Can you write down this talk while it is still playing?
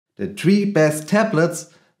the 3 best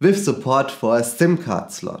tablets with support for a SIM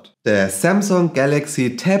card slot. The Samsung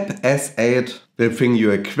Galaxy Tab S8 will bring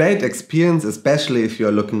you a great experience, especially if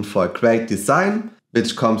you're looking for a great design,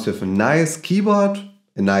 which comes with a nice keyboard,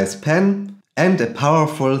 a nice pen and a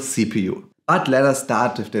powerful CPU. But let us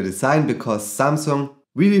start with the design, because Samsung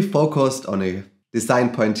really focused on a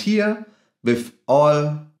design point here with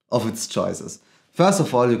all of its choices. First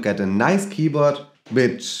of all, you get a nice keyboard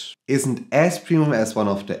which isn't as premium as one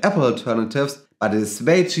of the Apple alternatives, but it is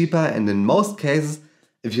way cheaper, and in most cases,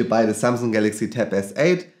 if you buy the Samsung Galaxy Tab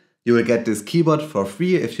S8, you will get this keyboard for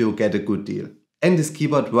free if you get a good deal. And this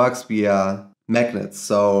keyboard works via magnets,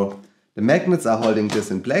 so the magnets are holding this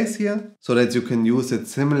in place here so that you can use it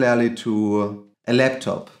similarly to a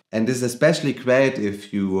laptop. And this is especially great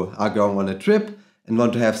if you are going on a trip and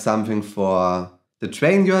want to have something for the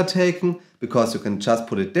train you are taking, because you can just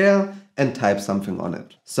put it there and type something on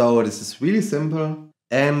it. So this is really simple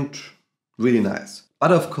and really nice.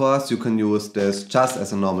 But of course you can use this just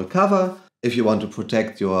as a normal cover if you want to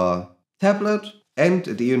protect your tablet, and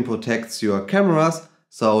it even protects your cameras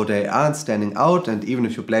so they aren't standing out, and even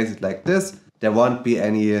if you place it like this, there won't be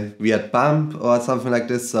any weird bump or something like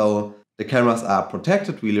this, so the cameras are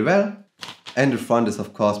protected really well, and the front is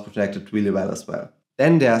of course protected really well as well.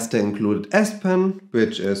 Then there's the included S Pen,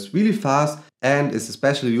 which is really fast and is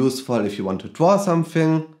especially useful if you want to draw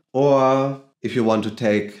something or if you want to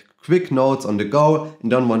take quick notes on the go and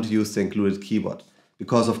don't want to use the included keyboard.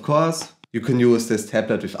 Because of course you can use this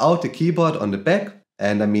tablet without the keyboard on the back,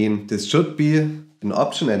 and I mean this should be an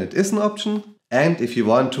option, and it is an option. And if you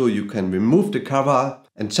want to, you can remove the cover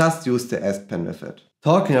and just use the S Pen with it.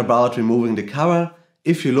 Talking about removing the cover,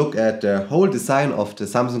 if you look at the whole design of the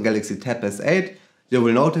Samsung Galaxy Tab S8, you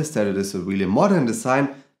will notice that it is a really modern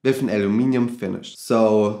design with an aluminium finish.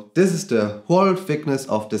 So this is the whole thickness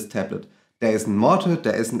of this tablet. There isn't more to it,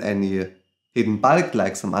 there isn't any hidden bulk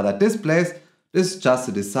like some other displays. This is just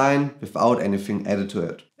a design without anything added to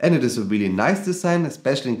it. And it is a really nice design,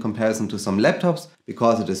 especially in comparison to some laptops,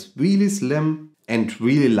 because it is really slim and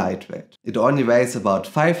really lightweight. It only weighs about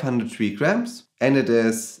 503 grams and it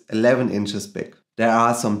is 11 inches big. There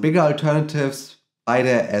are some bigger alternatives by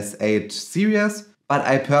the S8 series, but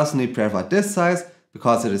I personally prefer this size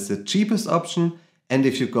because it is the cheapest option, and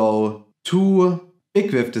if you go too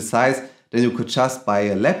big with the size, then you could just buy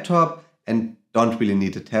a laptop and don't really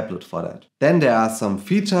need a tablet for that. Then there are some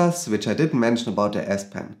features which I didn't mention about the S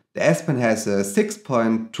Pen. The S Pen has a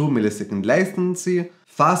 6.2 millisecond latency,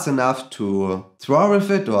 fast enough to draw with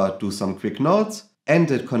it or do some quick notes, and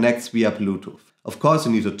it connects via Bluetooth. Of course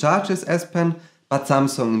you need to charge this S Pen, but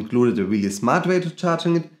Samsung included a really smart way to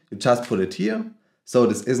charging it. You just put it here. So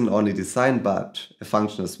this isn't only design but a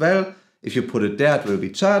function as well. If you put it there, it will be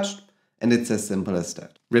charged, and it's as simple as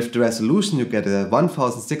that. With the resolution you get a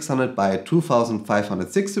 1600 by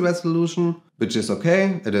 2560 resolution, which is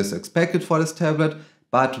okay, it is expected for this tablet,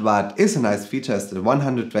 but what is a nice feature is the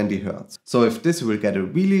 120 Hz. So with this you will get a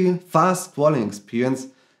really fast scrolling experience,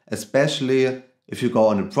 especially if you go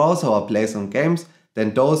on a browser or play some games,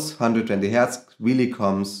 then those 120 Hz really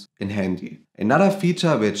comes in handy. Another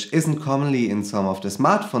feature which isn't commonly in some of the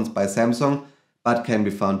smartphones by Samsung, but can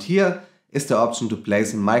be found here, is the option to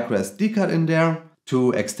place a micro SD card in there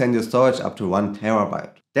to extend your storage up to 1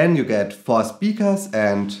 TB. Then you get 4 speakers,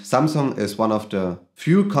 and Samsung is one of the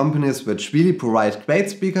few companies which really provide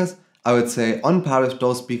great speakers. I would say on par with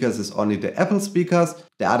those speakers is only the Apple speakers.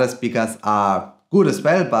 The other speakers are good as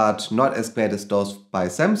well, but not as great as those by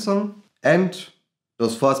Samsung. And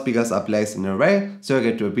those 4 speakers are placed in an array, so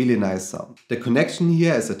you get a really nice sound. The connection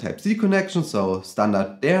here is a Type-C connection, so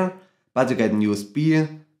standard there, but you get a USB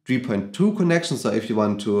 3.2 connection, so if you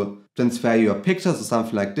want to transfer your pictures or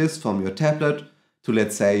something like this from your tablet to,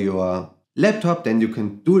 let's say, your laptop, then you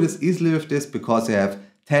can do this easily with this because you have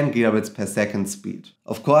 10 gigabits per second speed.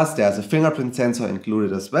 Of course there's a fingerprint sensor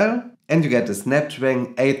included as well, and you get the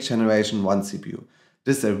Snapdragon 8th Generation 1 CPU.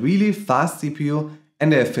 This is a really fast CPU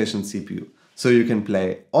and an efficient CPU. So you can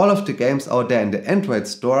play all of the games out there in the Android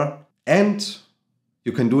store, and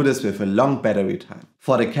you can do this with a long battery time.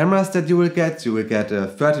 For the cameras that you will get a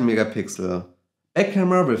 13 megapixel back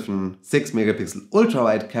camera with a 6 megapixel ultra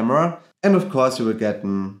wide camera, and of course you will get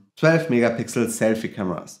a 12 megapixel selfie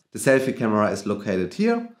cameras. The selfie camera is located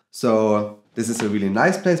here, so this is a really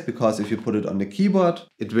nice place because if you put it on the keyboard,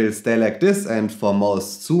 it will stay like this, and for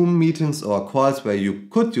most Zoom meetings or calls where you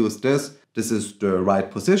could use this, this is the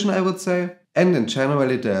right position, I would say. And in general,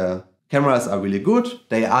 the cameras are really good.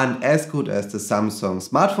 They aren't as good as the Samsung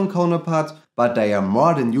smartphone counterparts, but they are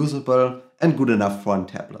more than usable and good enough for a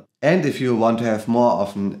tablet. And if you want to have more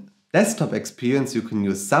of a desktop experience, you can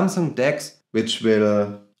use Samsung DeX, which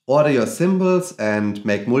will order your symbols and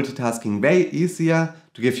make multitasking way easier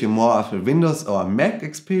to give you more of a Windows or Mac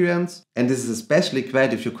experience. And this is especially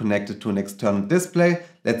great if you connect it to an external display.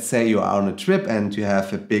 Let's say you are on a trip and you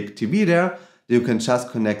have a big TV there. You can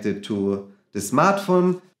just connect it to the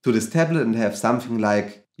smartphone, to this tablet, and have something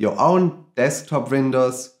like your own desktop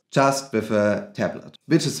Windows just with a tablet,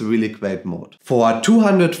 which is a really great mode. For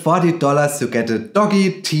 $240 you get a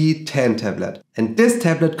DOOGEE T10 tablet. And this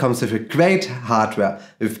tablet comes with a great hardware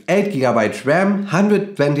with 8GB RAM,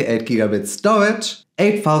 128GB storage,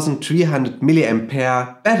 8300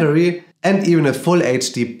 mAh battery, and even a full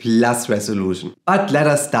HD plus resolution. But let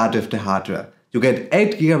us start with the hardware. You get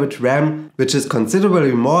 8GB RAM, which is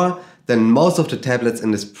considerably more than most of the tablets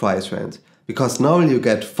in this price range. Because normally you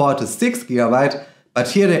get 4 to 6GB,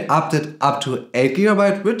 but here they upped it up to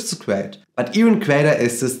 8GB, which is great. But even greater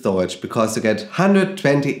is the storage, because you get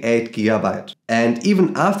 128GB. And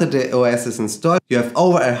even after the OS is installed, you have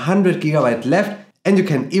over 100GB left, and you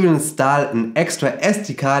can even install an extra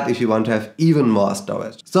SD card if you want to have even more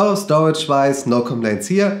storage. So storage wise, no complaints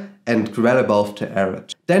here, and well above the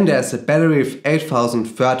average. Then there's a battery of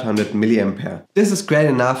 8300 mAh. This is great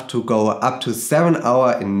enough to go up to 7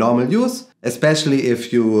 hours in normal use, especially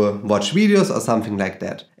if you watch videos or something like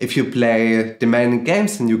that. If you play demanding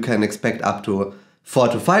games, then you can expect up to 4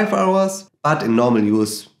 to 5 hours, but in normal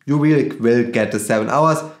use you really will get the 7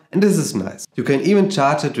 hours, and this is nice. You can even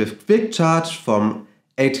charge it with quick charge from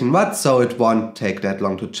 18 watts, so it won't take that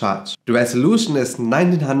long to charge. The resolution is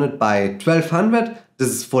 1900 by 1200, this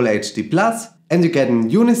is full HD plus, and you get an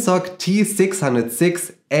Unisoc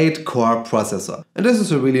T606 8-core processor. And this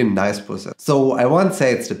is a really nice processor. So I won't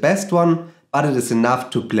say it's the best one, but it is enough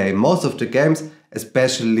to play most of the games,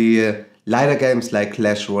 especially lighter games like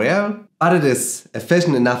Clash Royale. But it is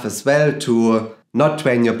efficient enough as well to not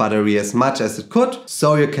drain your battery as much as it could,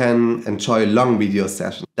 so you can enjoy long video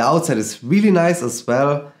sessions. The outside is really nice as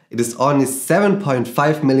well. It is only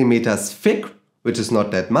 7.5mm thick, which is not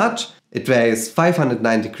that much. It weighs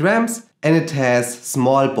 590 grams and it has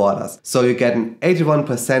small borders, so you get an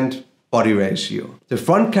 81% body ratio. The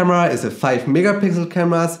front camera is a 5MP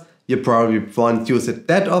camera. You probably won't use it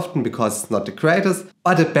that often because it's not the greatest,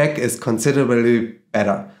 but the back is considerably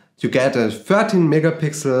better. You get a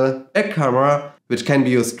 13MP back camera, which can be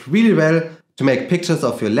used really well to make pictures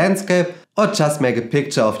of your landscape or just make a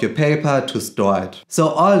picture of your paper to store it. So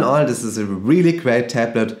all in all, this is a really great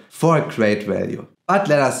tablet for a great value. But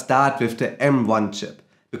let us start with the M1 chip,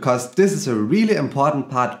 because this is a really important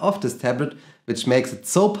part of this tablet, which makes it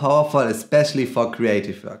so powerful, especially for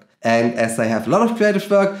creative work. And as I have a lot of creative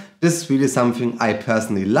work, this is really something I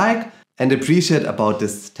personally like and appreciate about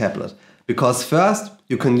this tablet. Because first,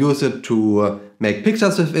 you can use it to make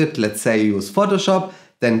pictures with it. Let's say you use Photoshop,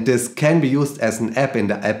 then this can be used as an app in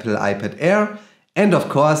the Apple iPad Air. And of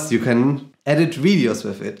course, you can edit videos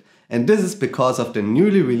with it. And this is because of the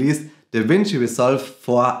newly released DaVinci Resolve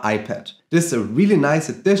for iPad. This is a really nice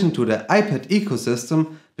addition to the iPad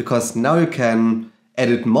ecosystem, because now you can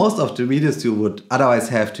edit most of the videos you would otherwise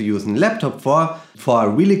have to use a laptop for a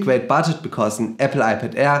really great budget, because an Apple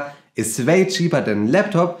iPad Air is way cheaper than a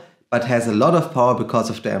laptop, but has a lot of power because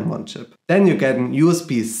of the M1 chip. Then you get an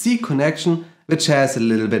USB-C connection, which has a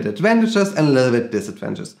little bit advantages and a little bit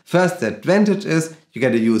disadvantages. First, the advantage is you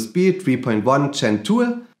get a USB 3.1 Gen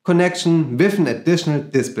 2 connection with an additional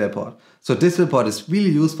DisplayPort. So DisplayPort is really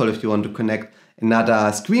useful if you want to connect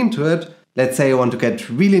another screen to it. Let's say you want to get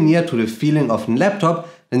really near to the feeling of a laptop,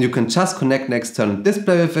 then you can just connect an external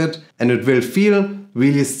display with it and it will feel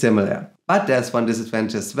really similar. But there's one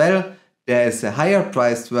disadvantage as well. There is a higher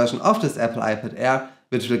priced version of this Apple iPad Air,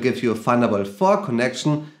 which will give you a Thunderbolt 4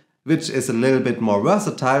 connection, which is a little bit more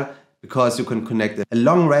versatile because you can connect a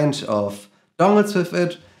long range of dongles with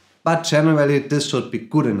it, but generally this should be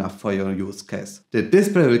good enough for your use case. The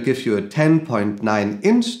display will give you a 10.9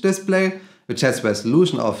 inch display, which has a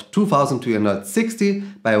resolution of 2260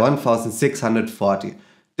 by 1640.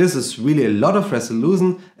 This is really a lot of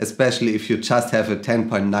resolution, especially if you just have a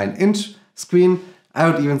 10.9 inch screen. I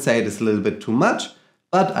would even say it is a little bit too much,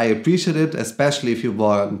 but I appreciate it, especially if you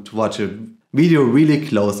want to watch a video really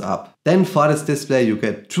close up. Then for this display you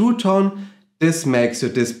get True Tone. This makes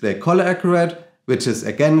your display color accurate, which is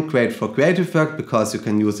again great for creative work because you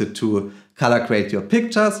can use it to color grade your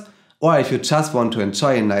pictures. Or if you just want to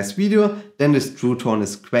enjoy a nice video, then this True Tone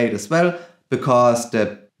is great as well, because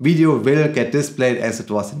the video will get displayed as it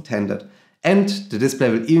was intended. And the display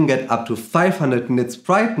will even get up to 500 nits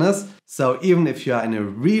brightness, so even if you are in a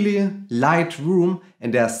really light room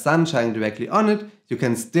and there's sun shining directly on it, you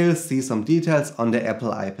can still see some details on the Apple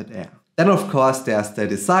iPad Air. Then of course there's the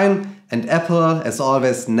design, and Apple as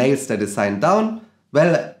always nails the design down.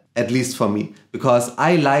 Well, at least for me, because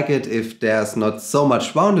I like it if there's not so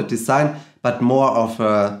much rounded design, but more of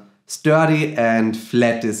a sturdy and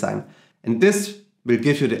flat design. And this will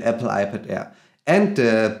give you the Apple iPad Air. And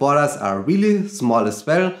the borders are really small as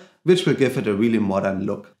well, which will give it a really modern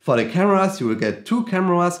look. For the cameras, you will get 2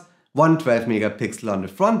 cameras, one 12 megapixel on the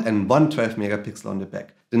front and one 12 megapixel on the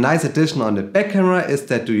back. The nice addition on the back camera is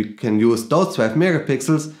that you can use those 12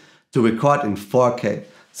 megapixels to record in 4K.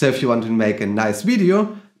 So if you want to make a nice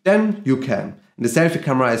video, then you can. And the selfie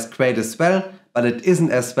camera is great as well, but it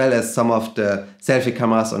isn't as well as some of the selfie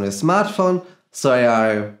cameras on your smartphone, so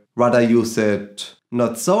I rather use it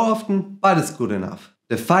not so often, but it's good enough.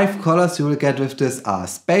 The 5 colors you will get with this are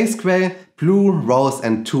space gray, blue, rose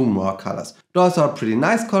and 2 more colors. Those are pretty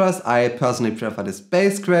nice colors. I personally prefer the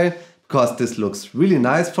space gray because this looks really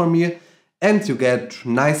nice for me, and you get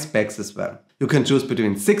nice specs as well. You can choose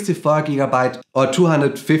between 64GB or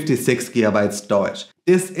 256GB storage.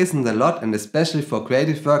 This isn't a lot, and especially for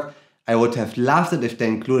creative work, I would have loved it if they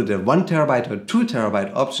included a 1TB or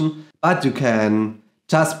 2TB option, but you can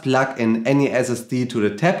just plug in any SSD to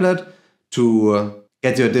the tablet to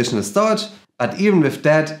get your additional storage. But even with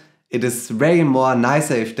that, it is way more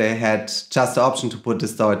nicer if they had just the option to put the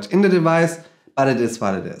storage in the device, but it is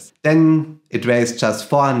what it is. Then it weighs just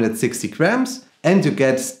 460 grams and you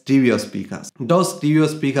get stereo speakers. Those stereo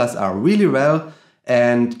speakers are really well,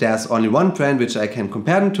 and there's only one brand which I can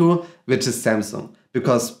compare them to, which is Samsung,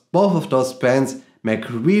 because both of those brands make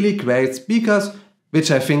really great speakers, which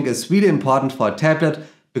I think is really important for a tablet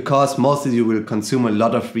because mostly you will consume a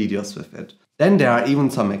lot of videos with it. Then there are even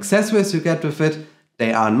some accessories you get with it.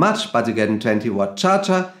 They aren't much, but you get a 20-watt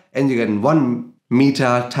charger and you get a 1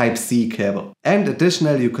 meter Type-C cable. And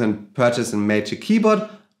additionally, you can purchase a Magic Keyboard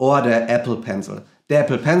or the Apple Pencil. The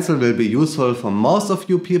Apple Pencil will be useful for most of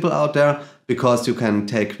you people out there because you can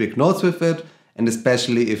take quick notes with it, and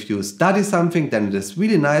especially if you study something, then it is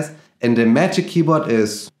really nice. And the Magic Keyboard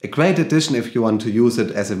is a great addition if you want to use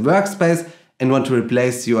it as a workspace and want to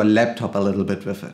replace your laptop a little bit with it.